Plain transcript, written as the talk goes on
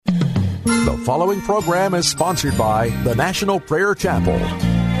following program is sponsored by the National Prayer Chapel.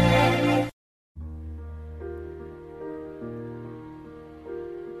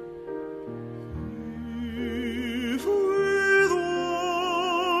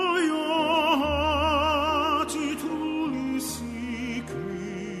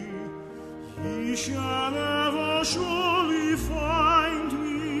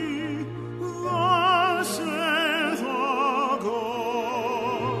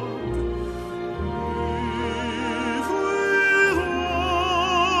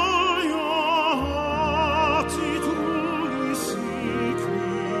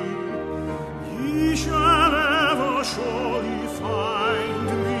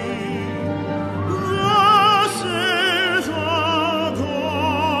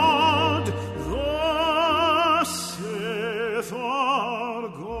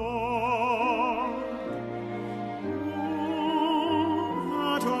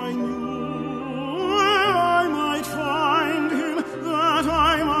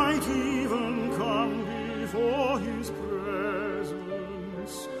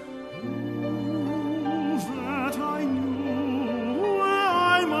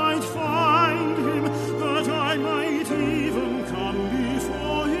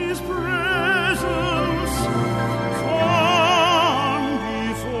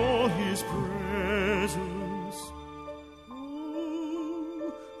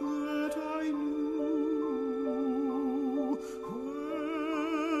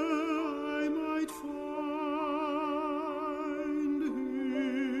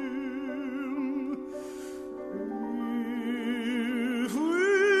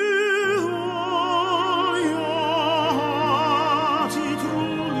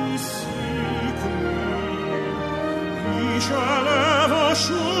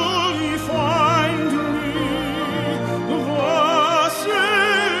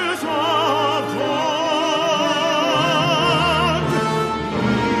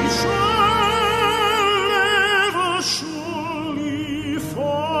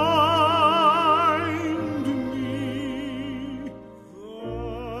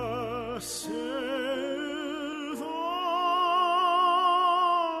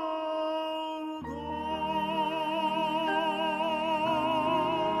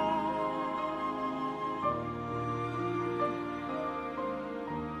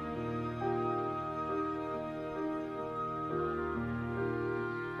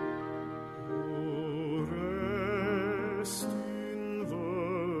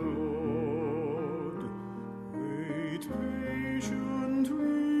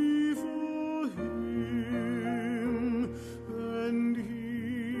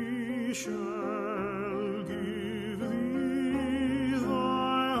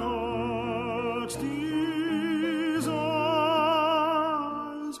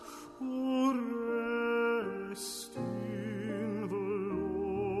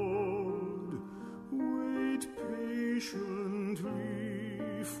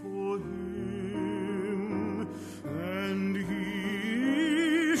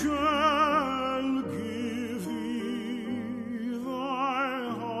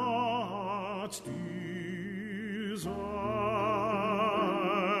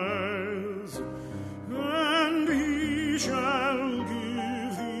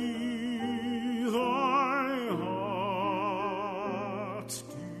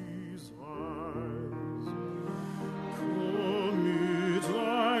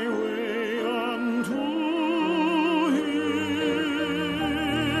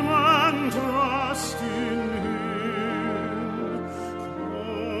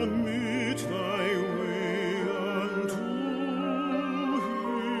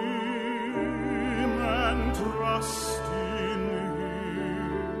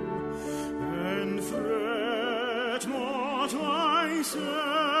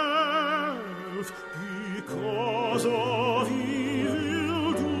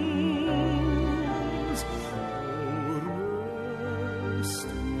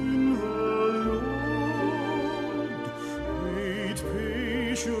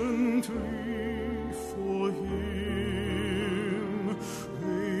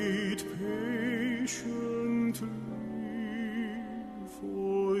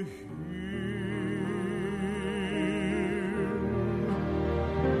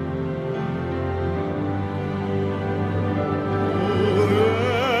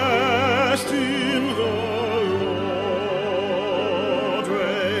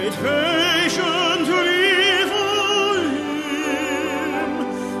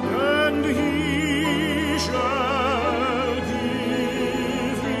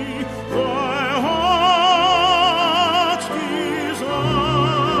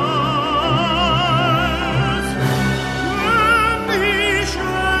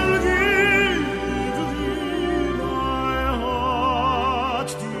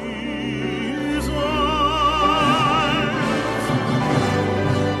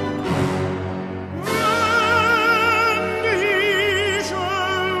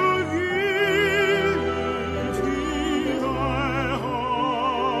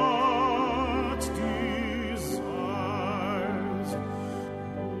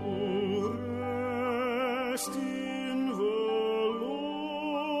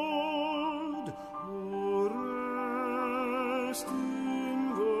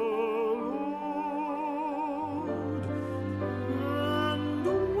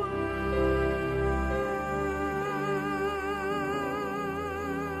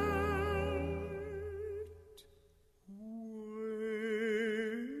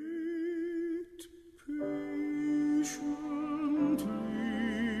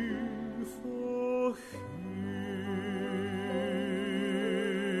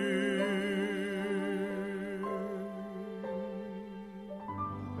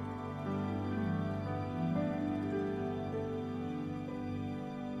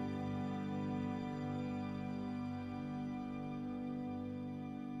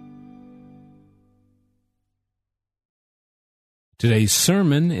 Today's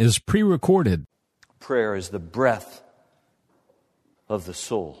sermon is pre-recorded. Prayer is the breath of the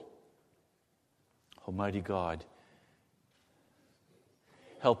soul. Almighty God,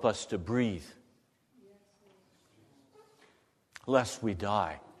 help us to breathe, lest we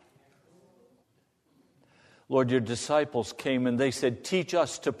die. Lord, your disciples came and they said, "Teach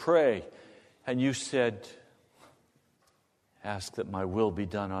us to pray." And you said, "Ask that my will be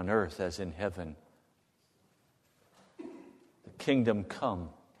done on earth as in heaven. Kingdom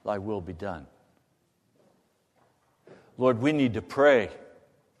come, thy will be done." Lord, we need to pray.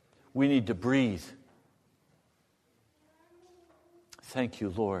 We need to breathe. Thank you,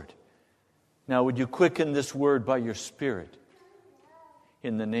 Lord. Now, would you quicken this word by your Spirit?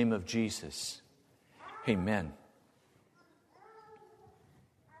 In the name of Jesus. Amen.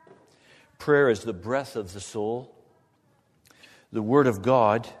 Prayer is the breath of the soul. The Word of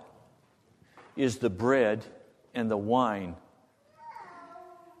God is the bread and the wine.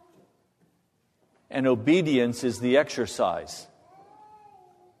 And obedience is the exercise.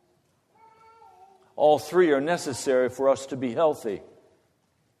 All three are necessary for us to be healthy.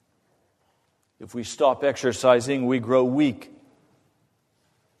 If we stop exercising, we grow weak.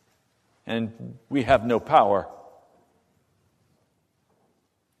 And we have no power.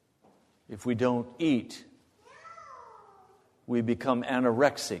 If we don't eat, we become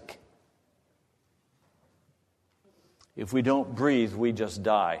anorexic. If we don't breathe, we just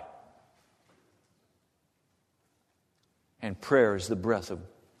die. And prayer is the breath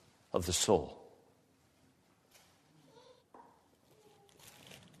of the soul.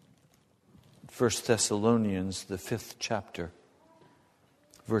 First Thessalonians, the 5th chapter,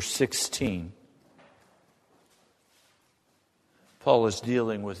 verse 16. Paul is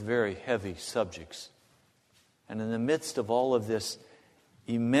dealing with very heavy subjects. And in the midst of all of this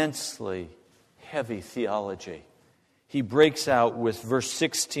immensely heavy theology, he breaks out with verse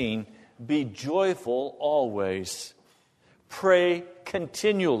 16, "Be joyful always. Pray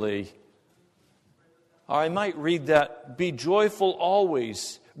continually." I might read that, "Be joyful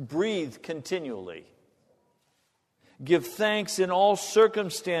always. Breathe continually. Give thanks in all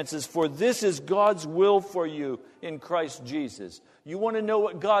circumstances, for this is God's will for you in Christ Jesus." You want to know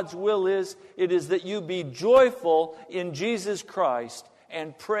what God's will is? It is that you be joyful in Jesus Christ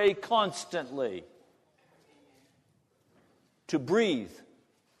and pray constantly. To breathe.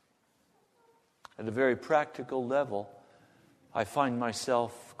 At a very practical level, I find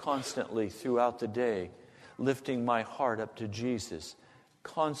myself constantly throughout the day lifting my heart up to Jesus.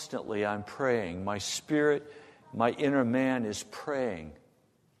 Constantly I'm praying. My spirit, my inner man is praying.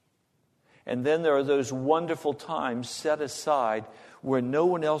 And then there are those wonderful times set aside where no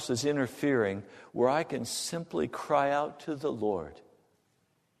one else is interfering, where I can simply cry out to the Lord.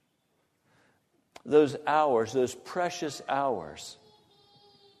 Those hours, those precious hours,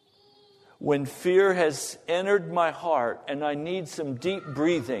 when fear has entered my heart and I need some deep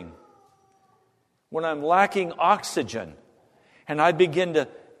breathing, when I'm lacking oxygen, and I begin to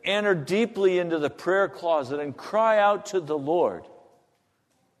enter deeply into the prayer closet and cry out to the Lord,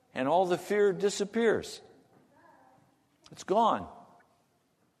 and all the fear disappears. It's gone.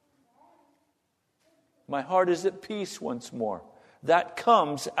 My heart is at peace once more. That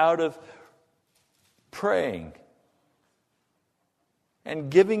comes out of praying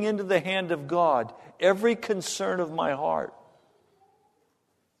and giving into the hand of God every concern of my heart.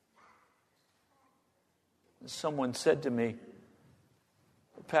 Someone said to me,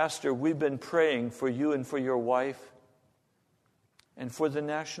 "Pastor, we've been praying for you and for your wife and for the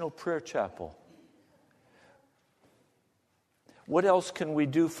National Prayer Chapel. What else can we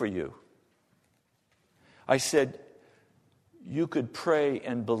do for you?" I said, "You could pray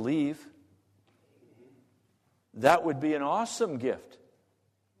and believe. That would be an awesome gift."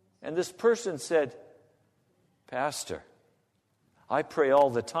 And this person said, "Pastor, I pray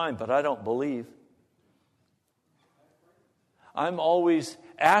all the time, but I don't believe." I'm always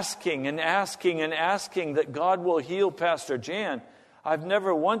asking and asking and asking that God will heal Pastor Jan. I've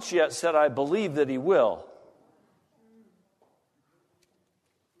never once yet said I believe that He will.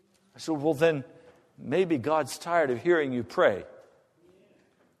 I said, well then, maybe God's tired of hearing you pray.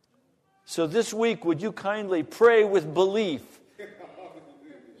 So this week, would you kindly pray with belief?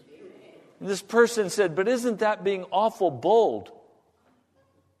 And this person said, but isn't that being awful bold?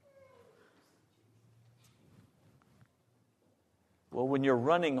 Well, when you're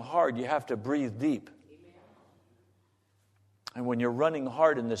running hard, you have to breathe deep. And when you're running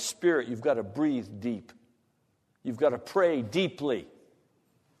hard in the Spirit, you've got to breathe deep. You've got to pray deeply.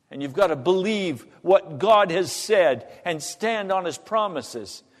 And you've got to believe what God has said and stand on His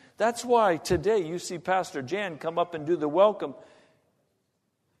promises. That's why today you see Pastor Jan come up and do the welcome.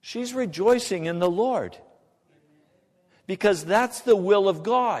 She's rejoicing in the Lord. Because that's the will of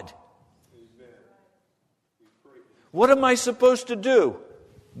God. What am I supposed to do?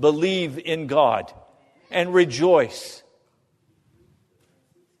 Believe in God and rejoice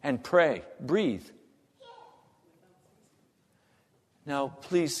and pray. Breathe. Now,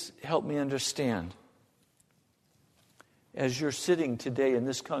 please help me understand. As you're sitting today in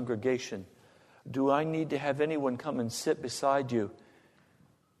this congregation, do I need to have anyone come and sit beside you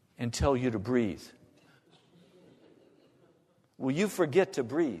and tell you to breathe? Will you forget to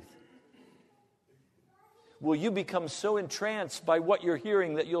breathe? Will you become so entranced by what you're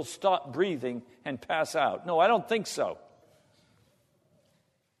hearing that you'll stop breathing and pass out? No, I don't think so.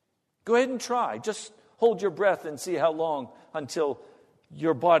 Go ahead and try. Just hold your breath and see how long until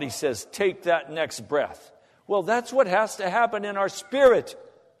your body says, take that next breath. Well, that's what has to happen in our spirit.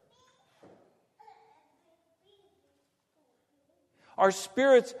 Our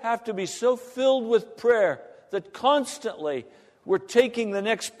spirits have to be so filled with prayer that constantly we're taking the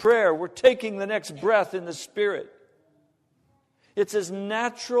next prayer, we're taking the next breath in the Spirit. It's as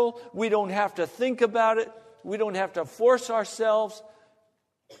natural, we don't have to think about it, we don't have to force ourselves.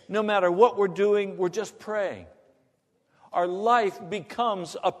 No matter what we're doing, we're just praying. Our life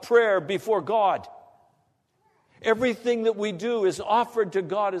becomes a prayer before God. Everything that we do is offered to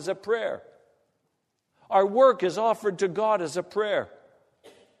God as a prayer. Our work is offered to God as a prayer.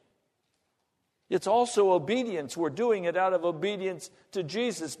 It's also obedience. We're doing it out of obedience to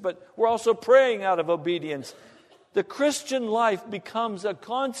Jesus, but we're also praying out of obedience. The Christian life becomes a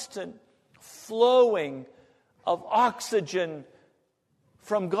constant flowing of oxygen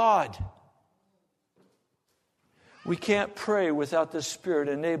from God. We can't pray without the Spirit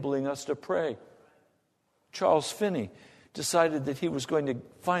enabling us to pray. Charles Finney decided that he was going to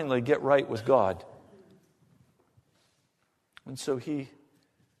finally get right with God. And so he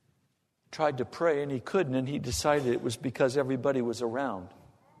tried to pray and he couldn't, and he decided it was because everybody was around.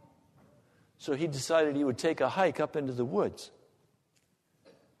 So he decided he would take a hike up into the woods.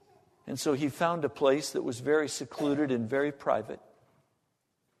 And so he found a place that was very secluded and very private.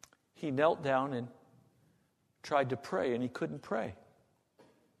 He knelt down and tried to pray, and he couldn't pray.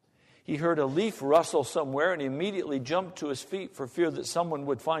 He heard a leaf rustle somewhere, and he immediately jumped to his feet for fear that someone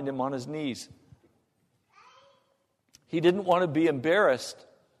would find him on his knees. He didn't want to be embarrassed.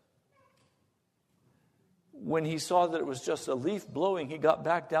 When he saw that it was just a leaf blowing, he got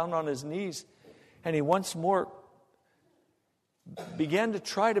back down on his knees, and he once more began to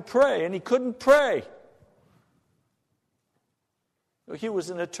try to pray, and he couldn't pray. He was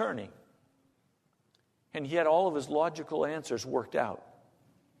an attorney, and he had all of his logical answers worked out.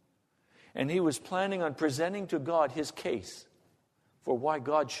 And he was planning on presenting to God his case for why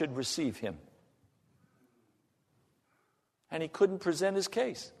God should receive him. And he couldn't present his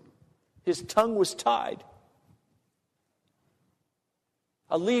case. His tongue was tied.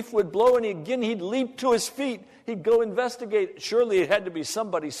 A leaf would blow, and again he'd leap to his feet. He'd go investigate. Surely it had to be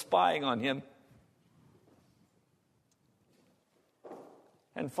somebody spying on him.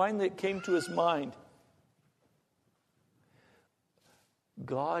 And finally it came to his mind.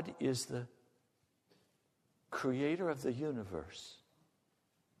 God is the creator of the universe.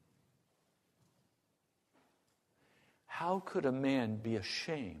 How could a man be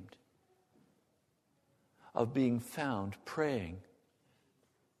ashamed of being found praying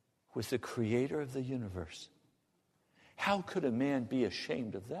with the creator of the universe? How could a man be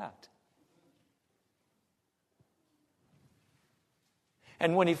ashamed of that?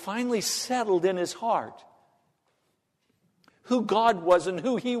 And when he finally settled in his heart who God was and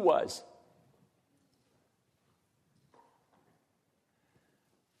who he was,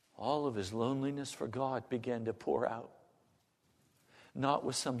 all of his loneliness for God began to pour out. Not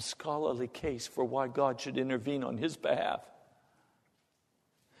with some scholarly case for why God should intervene on his behalf,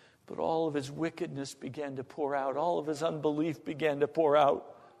 But all of his wickedness began to pour out. All of his unbelief began to pour out.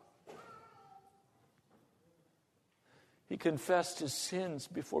 He confessed his sins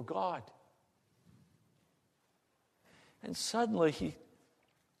before God. And suddenly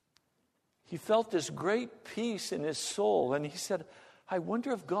he felt this great peace in his soul. And he said, I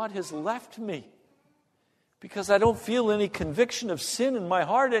wonder if God has left me, because I don't feel any conviction of sin in my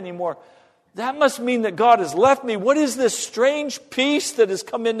heart anymore. That must mean that God has left me. What is this strange peace that has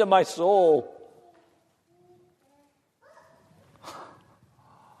come into my soul?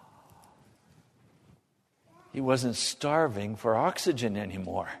 He wasn't starving for oxygen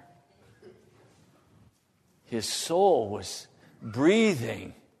anymore. His soul was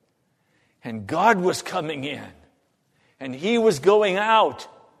breathing, and God was coming in, and he was going out.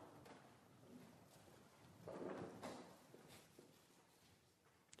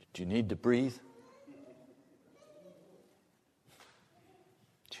 Do you need to breathe?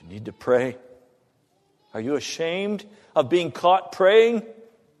 Do you need to pray? Are you ashamed of being caught praying?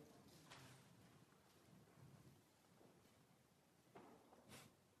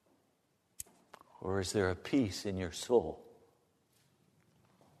 Or is there a peace in your soul?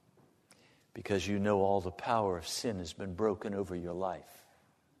 Because you know all the power of sin has been broken over your life.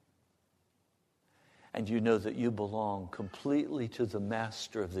 And you know that you belong completely to the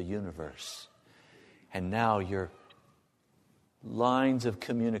Master of the universe. And now your lines of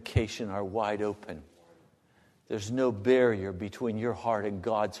communication are wide open. There's no barrier between your heart and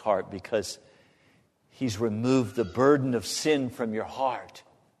God's heart, because he's removed the burden of sin from your heart.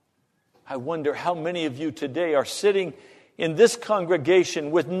 I wonder how many of you today are sitting in this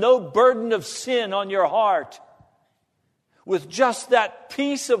congregation with no burden of sin on your heart. With just that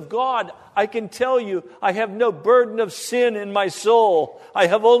peace of God, I can tell you, I have no burden of sin in my soul. I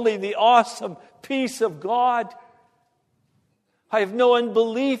have only the awesome peace of God. I have no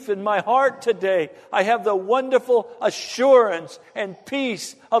unbelief in my heart today. I have the wonderful assurance and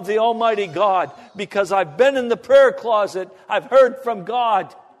peace of the Almighty God, because I've been in the prayer closet. I've heard from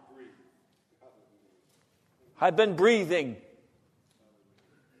God. I've been breathing.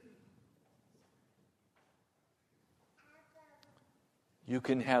 You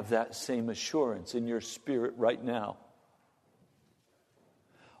can have that same assurance in your spirit right now.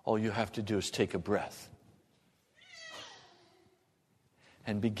 All you have to do is take a breath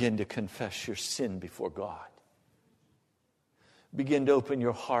and begin to confess your sin before God. Begin to open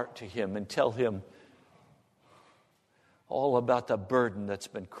your heart to him and tell him all about the burden that's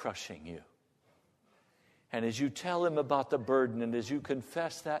been crushing you. And as you tell him about the burden, and as you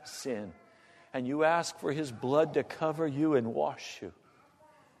confess that sin, and you ask for his blood to cover you and wash you,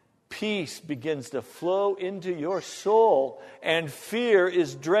 peace begins to flow into your soul, and fear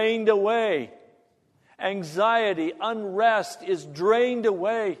is drained away. Anxiety, unrest is drained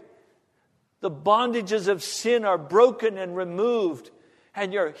away. The bondages of sin are broken and removed,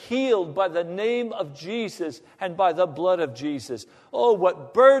 and you're healed by the name of Jesus and by the blood of Jesus. Oh,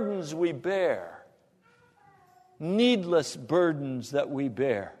 what burdens we bear. Needless burdens that we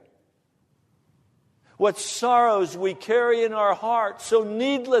bear. What sorrows we carry in our hearts so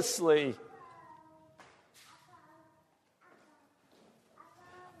needlessly.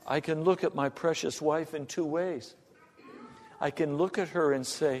 I can look at my precious wife in two ways. I can look at her and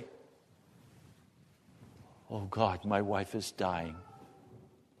say, oh God, my wife is dying.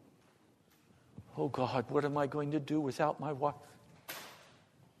 Oh God, what am I going to do without my wife?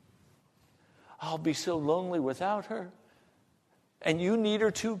 I'll be so lonely without her. And you need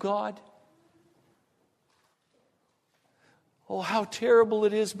her too, God. Oh, how terrible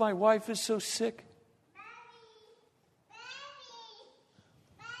it is. My wife is so sick.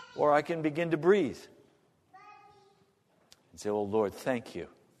 Or I can begin to breathe and say, oh Lord, thank you.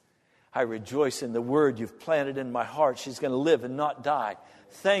 I rejoice in the word you've planted in my heart. She's going to live and not die.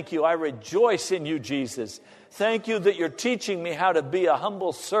 Thank you. I rejoice in you, Jesus. Thank you that you're teaching me how to be a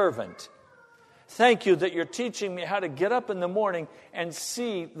humble servant. Thank you that you're teaching me how to get up in the morning and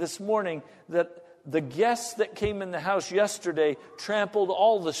see this morning that the guests that came in the house yesterday trampled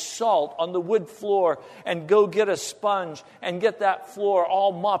all the salt on the wood floor, and go get a sponge and get that floor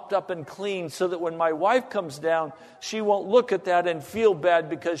all mopped up and clean, so that when my wife comes down, she won't look at that and feel bad,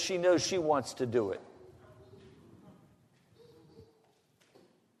 because she knows she wants to do it.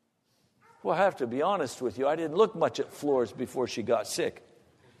 Well, I have to be honest with you. I didn't look much at floors before she got sick.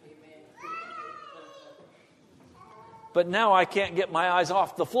 But now I can't get my eyes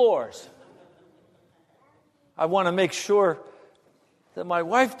off the floors. I want to make sure that my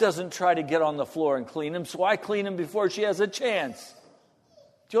wife doesn't try to get on the floor and clean them, so I clean them before she has a chance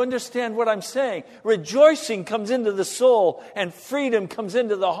Do you understand what I'm saying? Rejoicing comes into the soul and freedom comes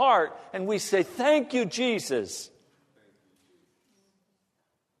into the heart. And we say, thank you, Jesus.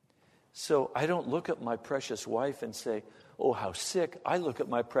 So I don't look at my precious wife and say, oh, how sick. I look at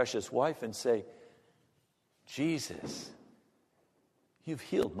my precious wife and say, Jesus, you've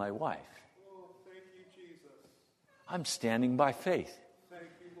healed my wife. Oh, thank you, Jesus. I'm standing by faith. Thank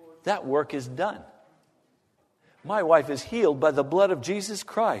you, Lord. That work is done. My wife is healed by the blood of Jesus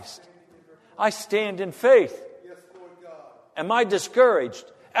Christ. I stand in faith. Yes, Lord God. Am I discouraged?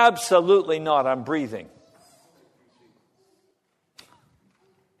 Absolutely not. I'm breathing.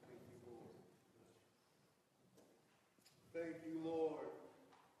 Thank you, Lord.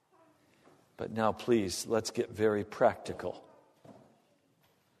 But now, please, let's get very practical.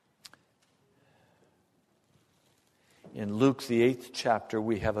 In Luke, the 8th chapter,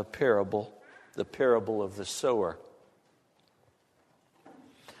 we have a parable, the parable of the sower.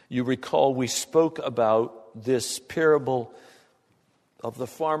 You recall we spoke about this parable of the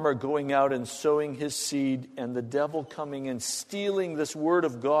farmer going out and sowing his seed and the devil coming and stealing this word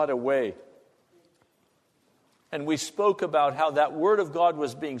of God away. And we spoke about how that word of God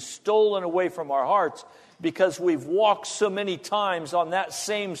was being stolen away from our hearts because we've walked so many times on that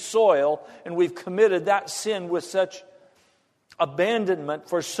same soil and we've committed that sin with such abandonment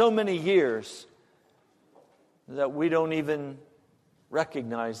for so many years that we don't even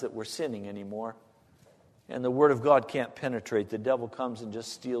recognize that we're sinning anymore. And the Word of God can't penetrate. The devil comes and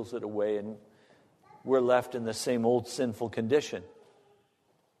just steals it away, and we're left in the same old sinful condition.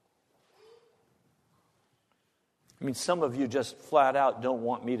 I mean, some of you just flat out don't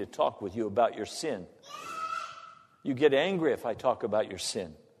want me to talk with you about your sin. You get angry if I talk about your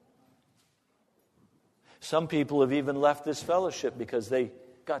sin. Some people have even left this fellowship because they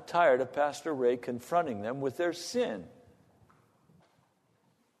got tired of Pastor Ray confronting them with their sin.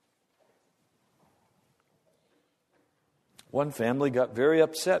 One family got very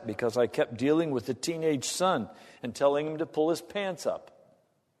upset because I kept dealing with the teenage son and telling him to pull his pants up.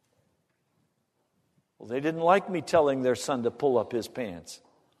 Well, they didn't like me telling their son to pull up his pants.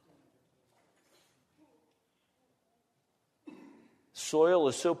 Soil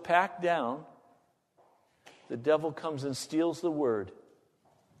is so packed down, the devil comes and steals the word.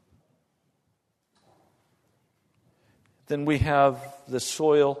 Then we have the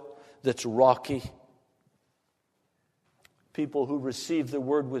soil that's rocky. People who receive the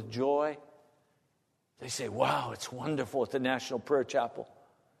word with joy, they say, wow, it's wonderful at the National Prayer Chapel.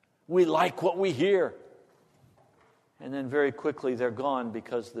 We like what we hear. And then very quickly they're gone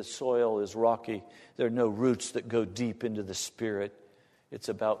because the soil is rocky. There are no roots that go deep into the Spirit. It's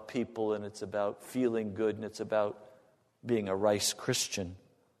about people and it's about feeling good and it's about being a rice Christian.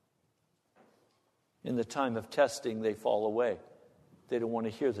 In the time of testing, they fall away. They don't want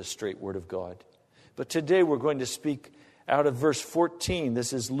to hear the straight word of God. But today we're going to speak out of verse 14.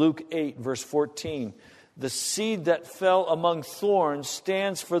 This is Luke 8, verse 14. The seed that fell among thorns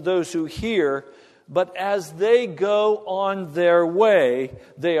stands for those who hear, but as they go on their way,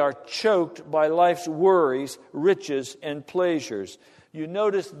 they are choked by life's worries, riches, and pleasures. You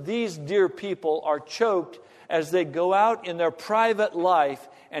notice these dear people are choked as they go out in their private life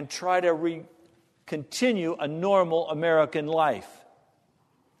and try to continue a normal American life.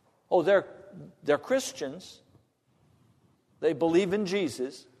 Oh, they're Christians. They believe in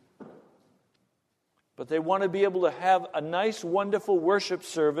Jesus. But they want to be able to have a nice, wonderful worship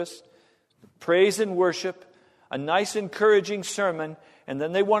service, praise and worship, a nice, encouraging sermon, and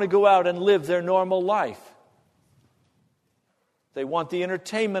then they want to go out and live their normal life. They want the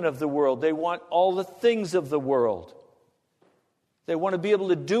entertainment of the world. They want all the things of the world. They want to be able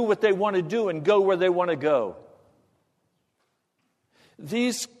to do what they want to do and go where they want to go.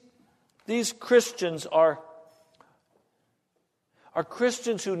 These Christians are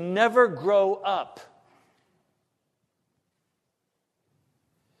Christians who never grow up.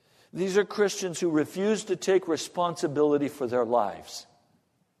 These are Christians who refuse to take responsibility for their lives.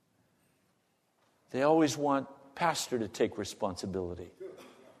 They always want pastor to take responsibility.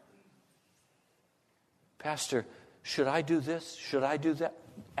 Pastor, should I do this? Should I do that?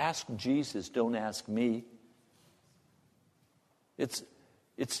 Ask Jesus, don't ask me. It's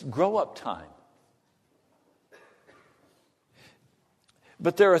grow up time.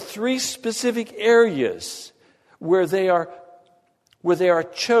 But there are three specific areas where they are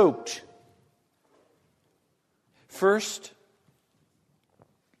choked. First,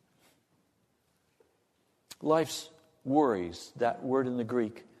 life's worries. That word in the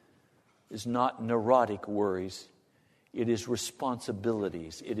Greek is not neurotic worries. It is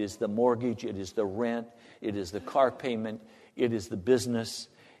responsibilities. It is the mortgage. It is the rent. It is the car payment. It is the business.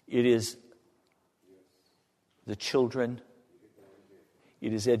 It is the children.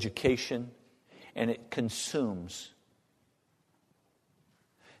 It is education. And it consumes.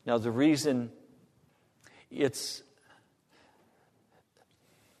 Now, the reason it's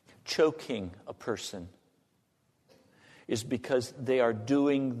choking a person is because they are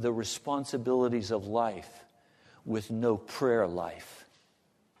doing the responsibilities of life with no prayer life.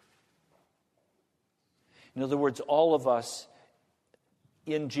 In other words, all of us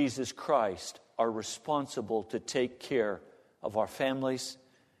in Jesus Christ are responsible to take care of our families,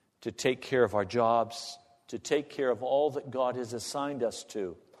 to take care of our jobs, to take care of all that God has assigned us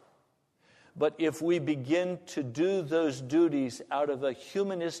to. But if we begin to do those duties out of a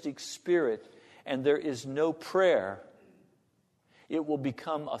humanistic spirit and there is no prayer, it will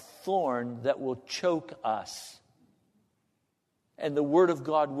become a thorn that will choke us. And the Word of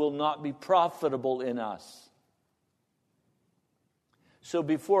God will not be profitable in us. So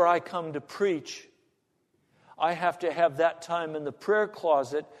before I come to preach, I have to have that time in the prayer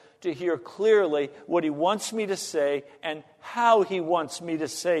closet to hear clearly what He wants me to say and how He wants me to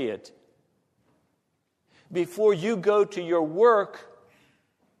say it. Before you go to your work,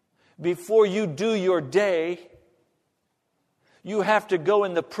 before you do your day, you have to go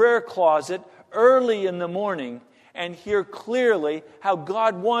in the prayer closet early in the morning and hear clearly how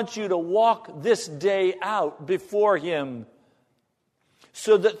God wants you to walk this day out before Him,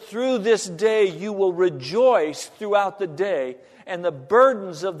 so that through this day you will rejoice throughout the day, and the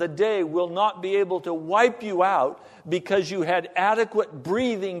burdens of the day will not be able to wipe you out because you had adequate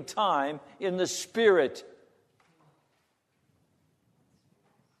breathing time in the Spirit.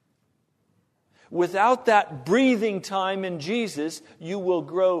 Without that breathing time in Jesus, you will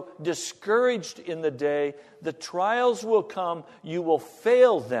grow discouraged in the day. The trials will come. You will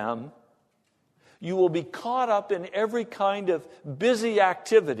fail them. You will be caught up in every kind of busy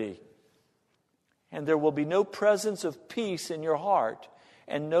activity. And there will be no presence of peace in your heart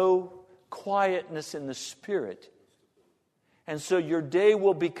and no quietness in the spirit. And so your day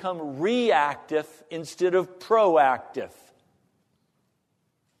will become reactive instead of proactive.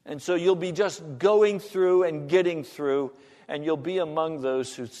 And so you'll be just going through and getting through, and you'll be among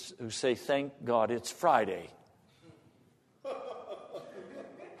those who say, "Thank God it's Friday."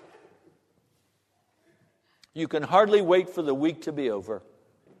 You can hardly wait for the week to be over.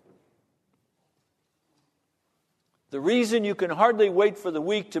 The reason you can hardly wait for the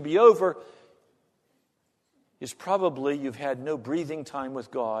week to be over is probably you've had no breathing time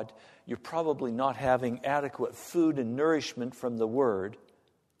with God. You're probably not having adequate food and nourishment from the Word.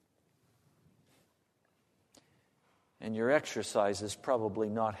 And your exercise is probably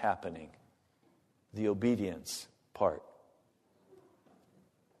not happening. The obedience part.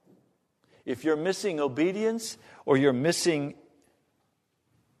 If you're missing obedience or you're missing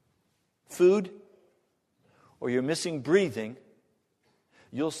food or you're missing breathing,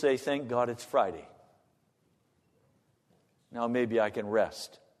 you'll say, "Thank God it's Friday. Now maybe I can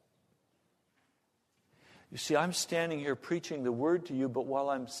rest." You see, I'm standing here preaching the Word to you, but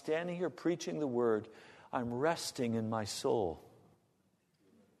while I'm standing here preaching the Word, I'm resting in my soul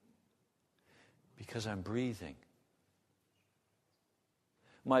because I'm breathing.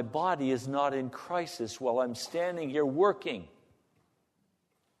 My body is not in crisis while I'm standing here working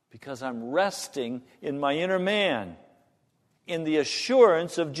because I'm resting in my inner man, in the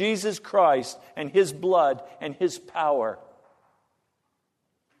assurance of Jesus Christ and His blood and His power.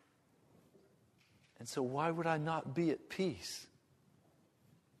 And so why would I not be at peace?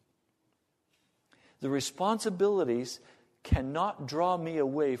 The responsibilities cannot draw me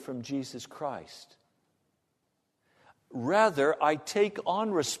away from Jesus Christ. Rather, I take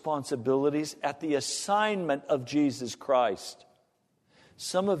on responsibilities at the assignment of Jesus Christ.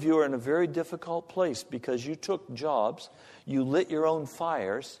 Some of you are in a very difficult place because you took jobs, you lit your own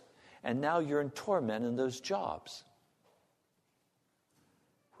fires, and now you're in torment in those jobs.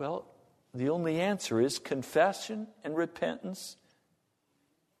 Well, the only answer is confession and repentance,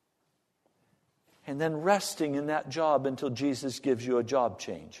 and then resting in that job until Jesus gives you a job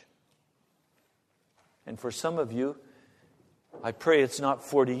change. And for some of you, I pray it's not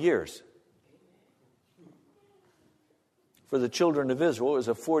 40 years. For the children of Israel, it was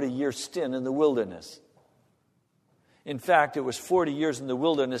a 40-year stint in the wilderness. In fact, it was 40 years in the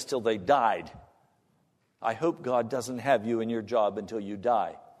wilderness till they died. I hope God doesn't have you in your job until you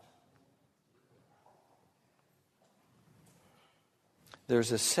die.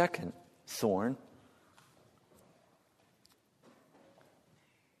 There's a second thorn.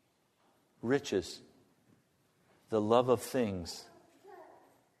 Riches. The love of things.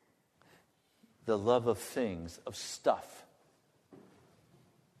 The love of things, of stuff.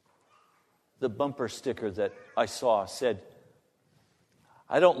 the bumper sticker that I saw said,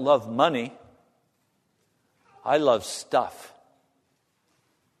 "I don't love money, I love stuff."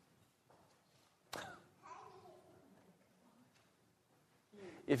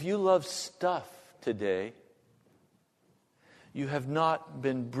 If you love stuff today, you have not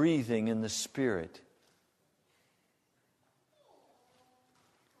been breathing in the Spirit.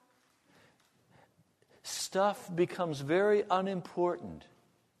 Stuff becomes very unimportant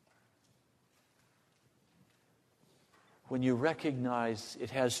when you recognize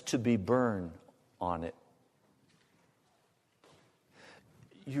it has to be burned on it.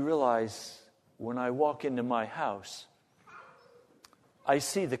 You realize when I walk into my house, I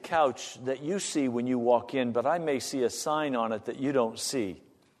see the couch that you see when you walk in, but I may see a sign on it that you don't see.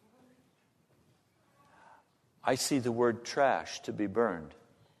 I see the word trash to be burned.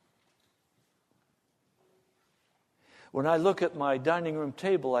 When I look at my dining room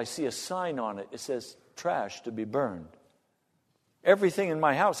table, I see a sign on it. It says trash to be burned. Everything in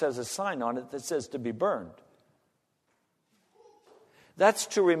my house has a sign on it that says to be burned. That's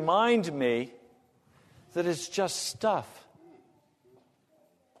to remind me that it's just stuff.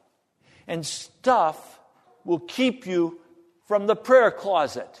 And stuff will keep you from the prayer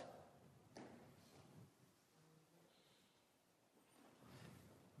closet.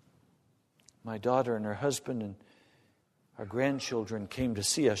 My daughter and her husband and our grandchildren came to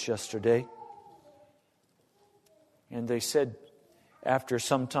see us yesterday. And they said, after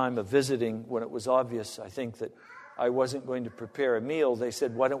some time of visiting, when it was obvious, I think, that I wasn't going to prepare a meal, they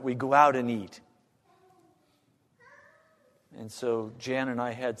said, "Why don't we go out and eat?" And so Jan and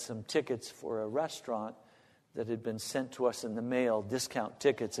I had some tickets for a restaurant that had been sent to us in the mail, discount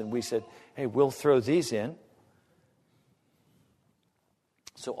tickets, and we said, "Hey, we'll throw these in."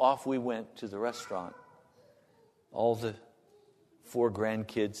 So off we went to the restaurant. All the 4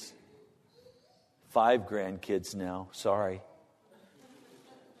 grandkids, 5 grandkids now, sorry.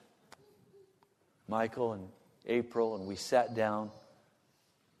 Michael and April, and we sat down.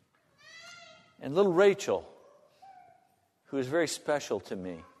 And little Rachel, who is very special to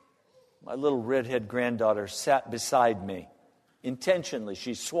me, my little redhead granddaughter, sat beside me. Intentionally,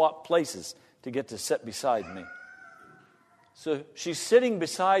 she swapped places to get to sit beside me. So she's sitting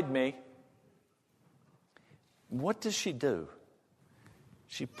beside me. What does she do?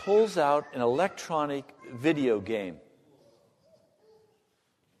 She pulls out an electronic video game.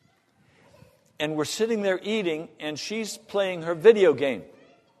 And we're sitting there eating, and she's playing her video game.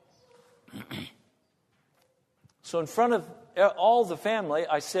 So in front of all the family,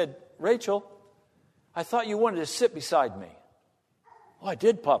 I said, "Rachel, I thought you wanted to sit beside me." "Oh, I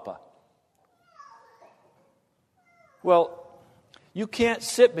did, Papa." "Well, you can't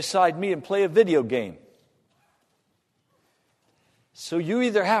sit beside me and play a video game. So you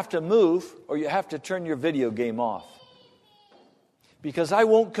either have to move or you have to turn your video game off. Because I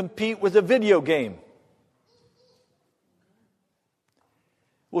won't compete with a video game."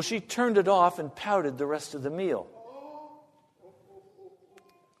 Well, she turned it off and pouted the rest of the meal.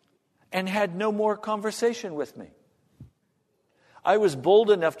 And had no more conversation with me. I was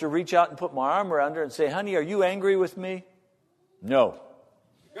bold enough to reach out and put my arm around her and say, "Honey, are you angry with me?" "No."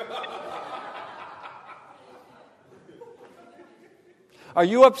 "Are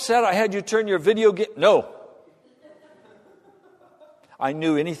you upset I had you turn your video game?" "No." I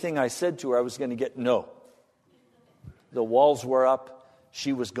knew anything I said to her, I was going to get no. The walls were up.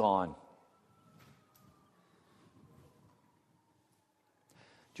 She was gone.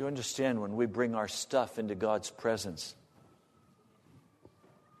 Do you understand, when we bring our stuff into God's presence,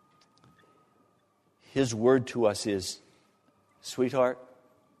 His word to us is, "Sweetheart,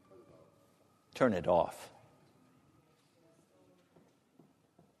 turn it off."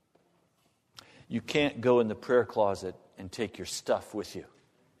 You can't go in the prayer closet and take your stuff with you.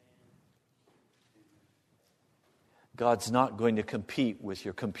 God's not going to compete with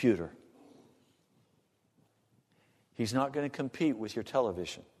your computer. He's not going to compete with your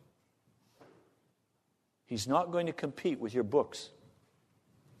television. He's not going to compete with your books.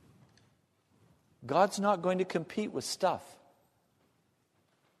 God's not going to compete with stuff.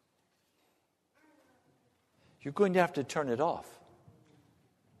 You're going to have to turn it off.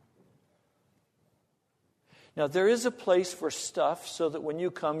 Now, there is a place for stuff so that when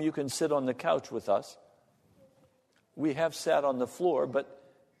you come, you can sit on the couch with us. We have sat on the floor, but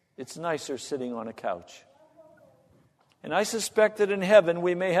it's nicer sitting on a couch. And I suspect that in heaven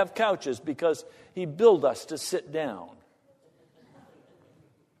we may have couches because He built us to sit down.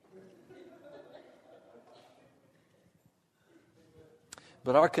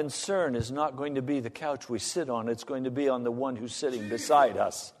 But our concern is not going to be the couch we sit on. It's going to be on the one who's sitting beside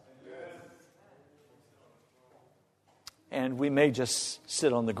us. and we may just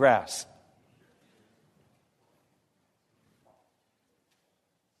sit on the grass.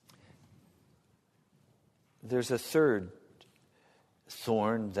 There's a third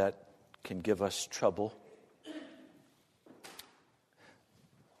thorn that can give us trouble.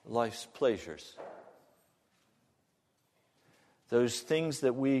 Life's pleasures. Those things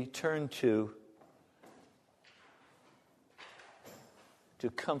that we turn to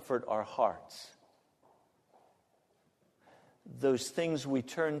comfort our hearts. Those things we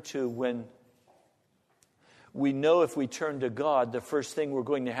turn to when we know if we turn to God, the first thing we're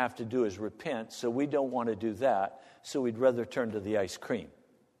going to have to do is repent, so we don't want to do that, so we'd rather turn to the ice cream.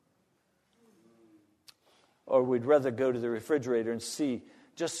 Or we'd rather go to the refrigerator and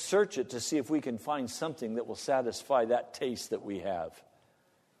just search it to see if we can find something that will satisfy that taste that we have.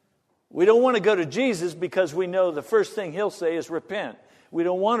 We don't want to go to Jesus because we know the first thing He'll say is repent. We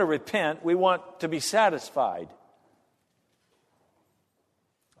don't want to repent, we want to be satisfied.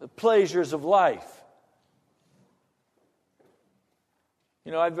 The pleasures of life.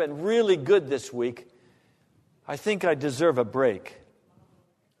 You know, I've been really good this week. I think I deserve a break.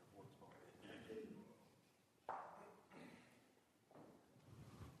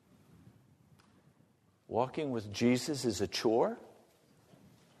 Walking with Jesus is a chore?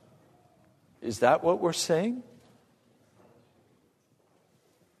 Is that what we're saying?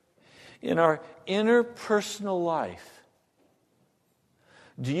 In our interpersonal life,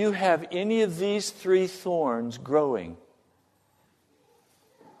 do you have any of these three thorns growing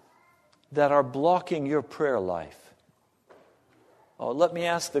that are blocking your prayer life? Oh, let me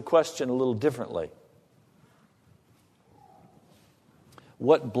ask the question a little differently.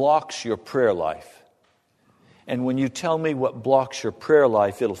 What blocks your prayer life? And when you tell me what blocks your prayer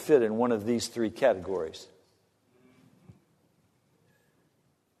life, it'll fit in one of these three categories.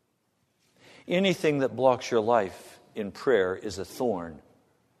 Anything that blocks your life in prayer is a thorn.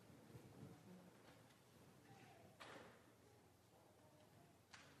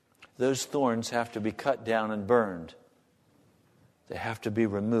 Those thorns have to be cut down and burned. They have to be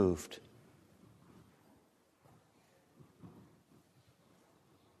removed.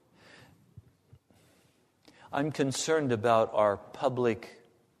 I'm concerned about our public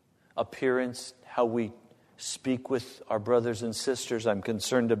appearance, how we speak with our brothers and sisters. I'm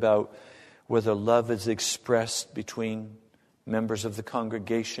concerned about whether love is expressed between members of the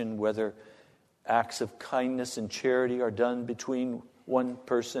congregation, whether acts of kindness and charity are done between one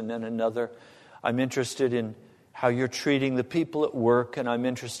person and another. I'm interested in how you're treating the people at work, and I'm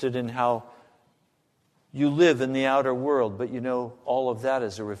interested in how you live in the outer world. But you know, all of that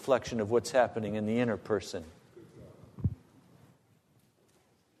is a reflection of what's happening in the inner person.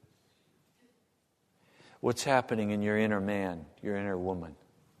 What's happening in your inner man, your inner woman?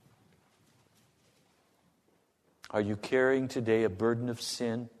 Are you carrying today a burden of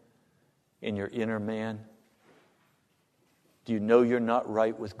sin in your inner man? Do you know you're not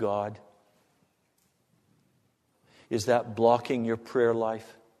right with God? Is that blocking your prayer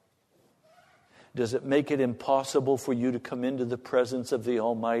life? Does it make it impossible for you to come into the presence of the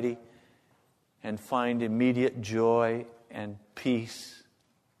Almighty and find immediate joy and peace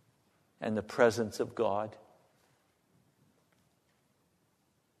and the presence of God?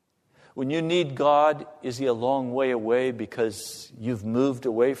 When you need God, is He a long way away because you've moved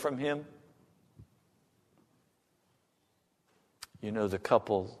away from Him? You know, the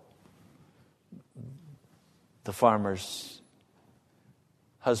couple, the farmer's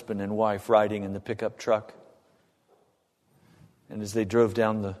husband and wife riding in the pickup truck. And as they drove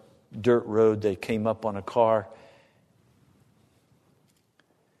down the dirt road, they came up on a car.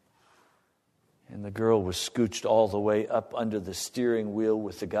 And the girl was scooched all the way up under the steering wheel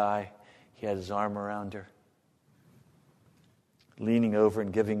with the guy. He had his arm around her, leaning over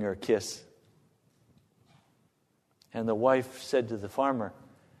and giving her a kiss. And the wife said to the farmer,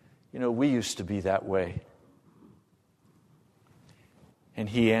 "You know, we used to be that way." And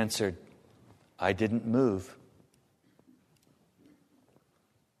he answered, "I didn't move."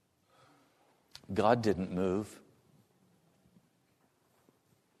 God didn't move.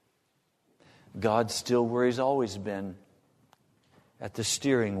 God's still where He's always been, at the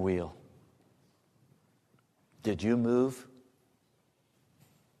steering wheel. Did you move?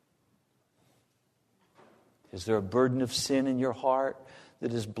 Is there a burden of sin in your heart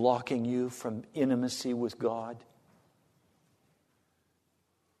that is blocking you from intimacy with God?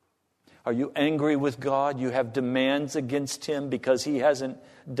 Are you angry with God? You have demands against Him because He hasn't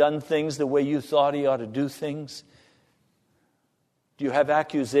done things the way you thought He ought to do things? Do you have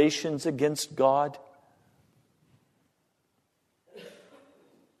accusations against God?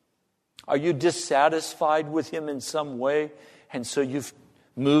 Are you dissatisfied with him in some way, and so you've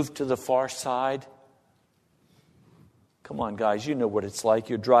moved to the far side? Come on, guys, you know what it's like.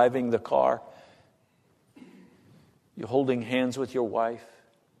 You're driving the car. You're holding hands with your wife.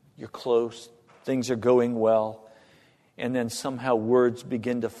 You're close. Things are going well. And then somehow words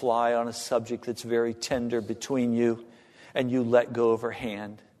begin to fly on a subject that's very tender between you, and you let go of her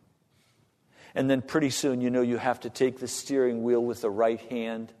hand. And then pretty soon you know you have to take the steering wheel with the right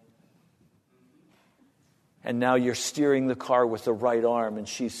hand. And now you're steering the car with the right arm, and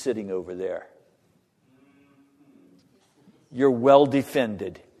she's sitting over there. You're well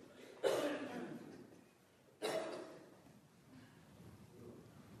defended.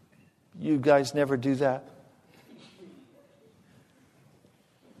 You guys never do that?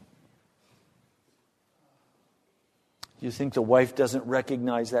 You think the wife doesn't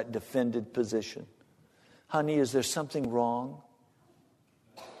recognize that defended position? Honey, is there something wrong?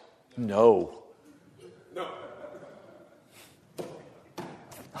 No.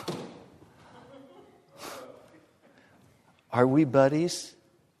 Are we buddies?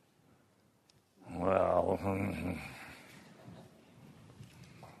 Well,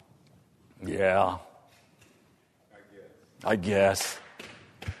 yeah. I guess.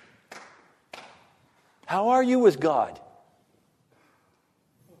 How are you with God?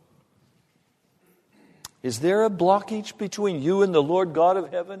 Is there a blockage between you and the Lord God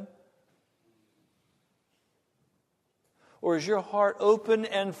of heaven? Or is your heart open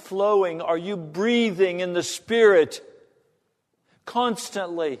and flowing? Are you breathing in the Spirit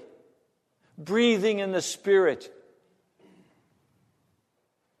constantly? Breathing in the Spirit?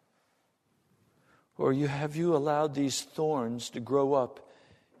 Or have you allowed these thorns to grow up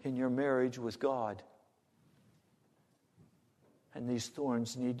in your marriage with God? And these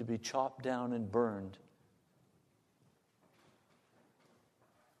thorns need to be chopped down and burned.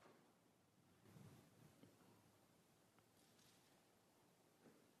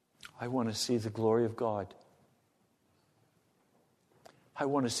 I want to see the glory of God. I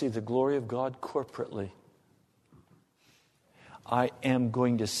want to see the glory of God corporately. I am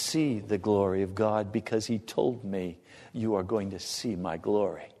going to see the glory of God because He told me, you are going to see my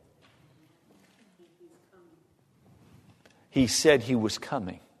glory. He said He was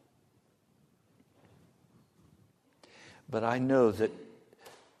coming. But I know that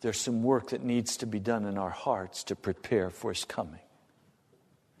there's some work that needs to be done in our hearts to prepare for His coming.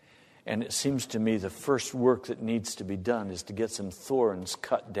 And it seems to me the first work that needs to be done is to get some thorns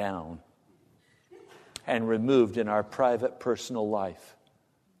cut down and removed in our private, personal life.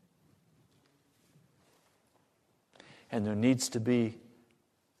 And there needs to be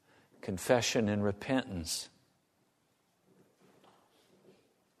confession and repentance.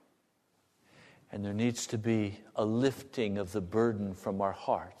 And there needs to be a lifting of the burden from our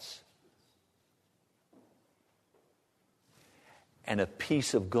hearts. And a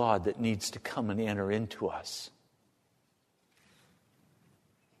peace of God that needs to come and enter into us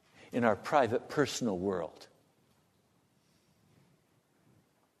in our private, personal world.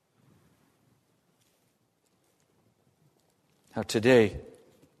 Now today,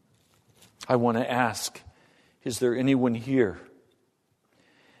 I want to ask, is there anyone here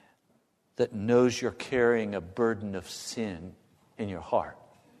that knows you're carrying a burden of sin in your heart?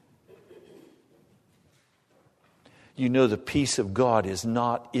 You know the peace of God is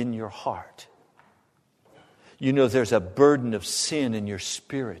not in your heart. You know there's a burden of sin in your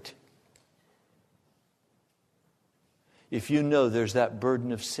spirit. If you know there's that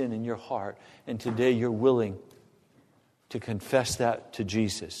burden of sin in your heart, and today you're willing to confess that to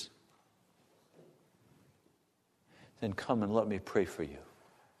Jesus, then come and let me pray for you.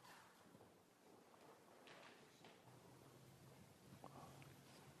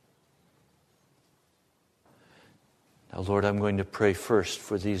 Now, Lord, I'm going to pray first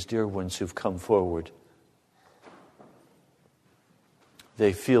for these dear ones who've come forward.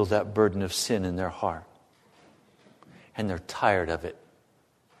 They feel that burden of sin in their heart. And they're tired of it.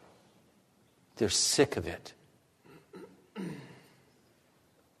 They're sick of it.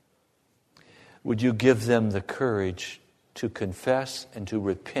 Would you give them the courage to confess and to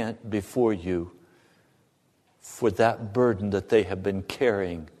repent before you for that burden that they have been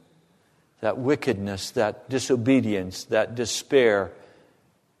carrying? That wickedness, that disobedience, that despair.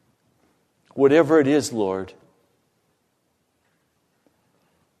 Whatever it is, Lord,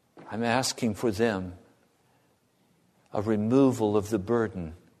 I'm asking for them a removal of the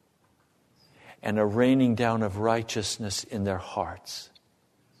burden and a raining down of righteousness in their hearts.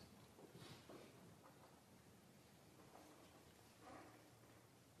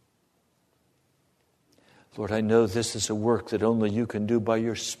 Lord, I know this is a work that only you can do by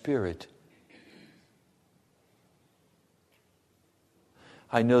your Spirit.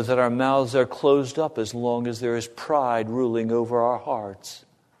 I know that our mouths are closed up as long as there is pride ruling over our hearts.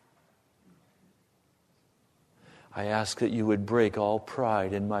 I ask that you would break all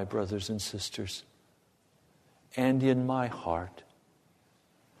pride in my brothers and sisters and in my heart.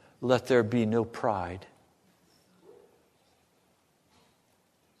 Let there be no pride.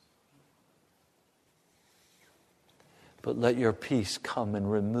 But let your peace come and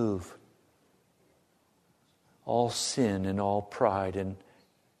remove all sin and all pride, and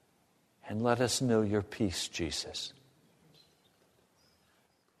let us know your peace, Jesus.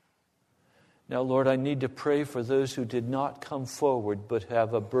 Now, Lord, I need to pray for those who did not come forward but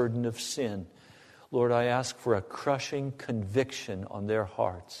have a burden of sin. Lord, I ask for a crushing conviction on their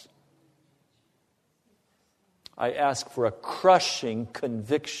hearts. I ask for a crushing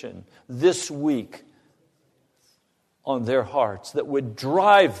conviction this week on their hearts that would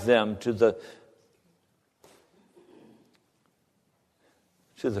drive them to the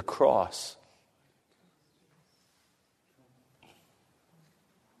cross.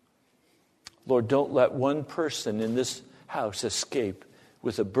 Lord, don't let one person in this house escape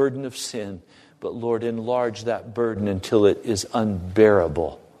with a burden of sin, but Lord, enlarge that burden until it is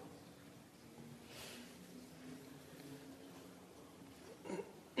unbearable.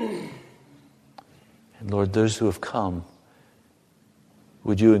 And Lord, those who have come,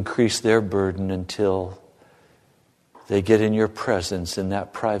 would you increase their burden until they get in your presence in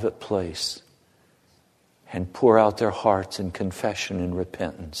that private place and pour out their hearts in confession and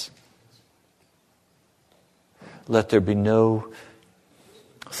repentance. Let there be no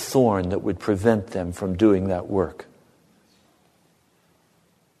thorn that would prevent them from doing that work.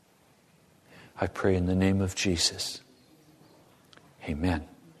 I pray in the name of Jesus. Amen.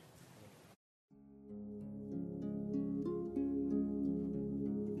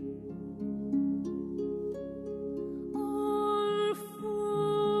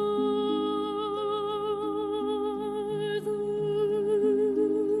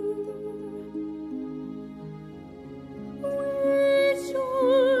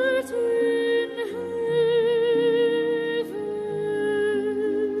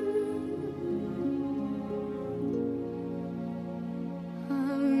 Our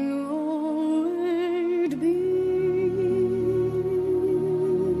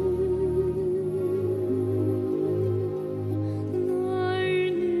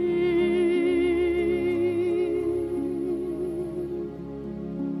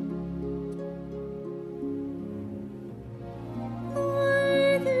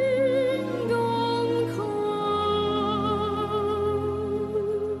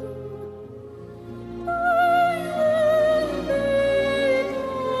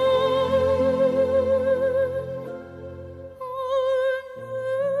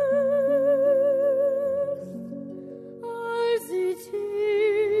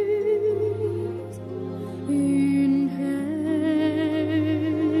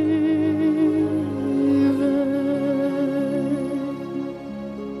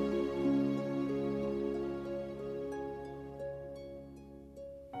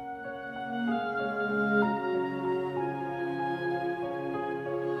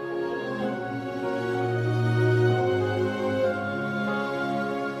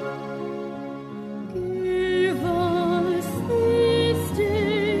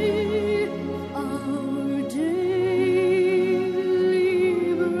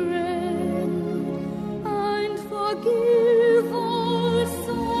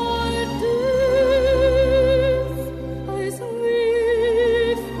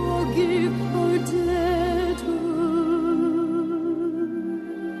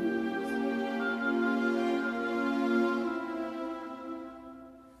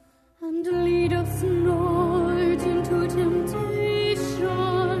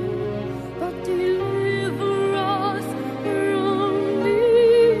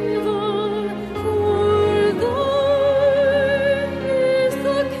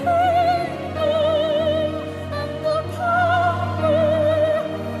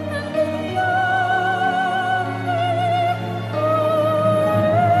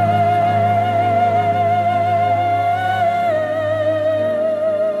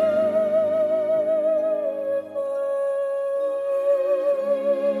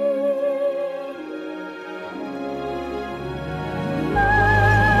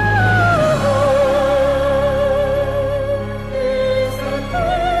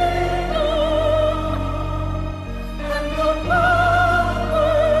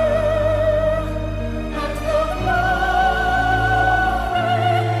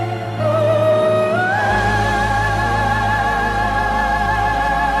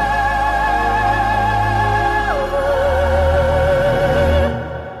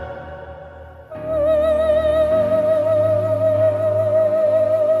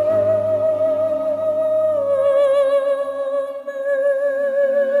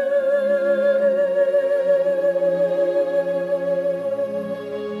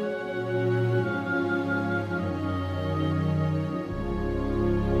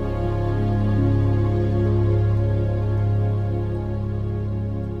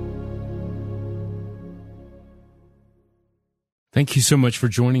Thank you so much for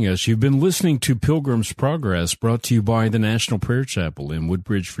joining us. You've been listening to Pilgrim's Progress, brought to you by the National Prayer Chapel in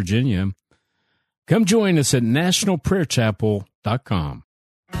Woodbridge, Virginia. Come join us at nationalprayerchapel.com.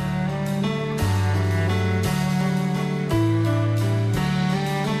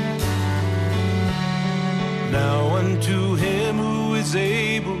 Now unto him who is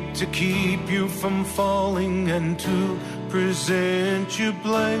able to keep you from falling and to present you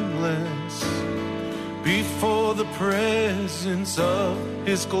blameless before the presence of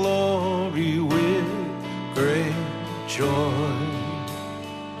his glory with great joy,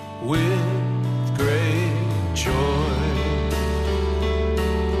 with great joy.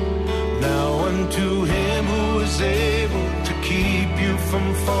 Now unto him who is able to keep you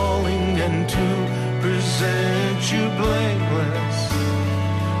from falling and to present you blameless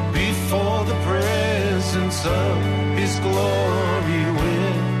before the presence of his glory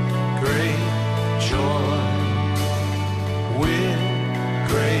with great joy, with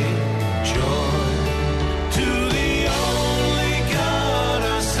great joy. To the only God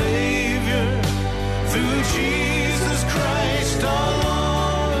our Savior, through Jesus Christ our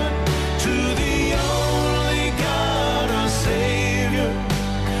Lord. To the only God our Savior,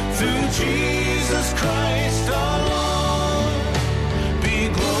 through Jesus Christ our Lord, be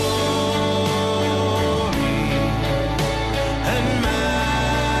glory and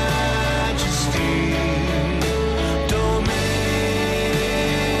majesty, dominion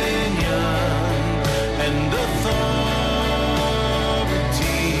and authority,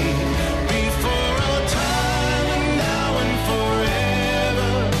 before all time and now and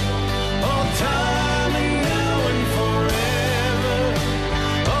forever, all time and now and forever,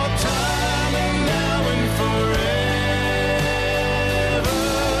 all time and now and forever.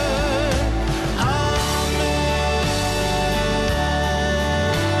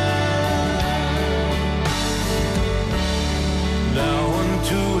 Now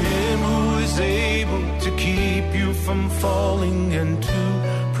unto him who is able to keep you from falling and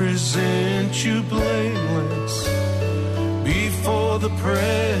to present you blameless before the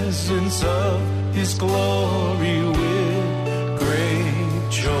presence of his glory with